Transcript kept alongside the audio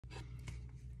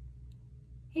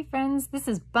Hey friends, this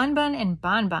is Bunbun and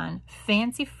BonBon,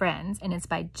 Fancy Friends, and it's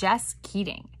by Jess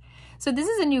Keating. So this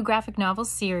is a new graphic novel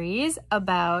series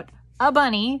about a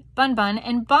bunny, Bunbun,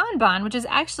 and BonBon, which is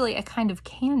actually a kind of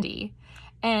candy,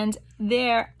 and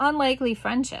their unlikely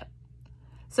friendship.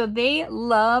 So they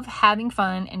love having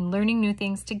fun and learning new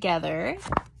things together.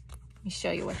 Let me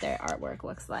show you what their artwork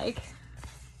looks like.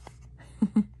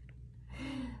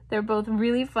 They're both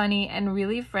really funny and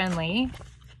really friendly.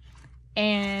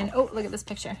 And, oh, look at this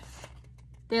picture.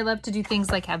 They love to do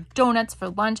things like have donuts for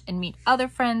lunch and meet other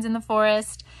friends in the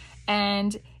forest.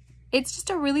 And it's just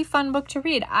a really fun book to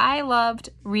read. I loved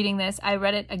reading this. I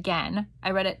read it again.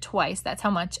 I read it twice. That's how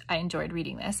much I enjoyed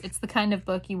reading this. It's the kind of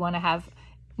book you want to have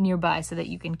nearby so that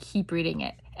you can keep reading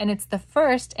it. And it's the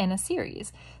first in a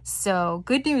series. So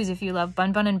good news if you love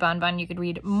Bunbun and BonBon, you could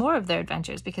read more of their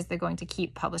adventures because they're going to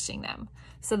keep publishing them.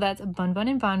 So that's Bunbun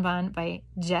and BonBon by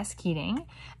Jess Keating.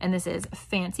 And this is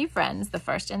Fancy Friends, the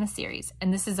first in the series.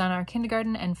 And this is on our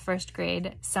kindergarten and first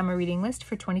grade summer reading list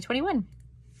for 2021.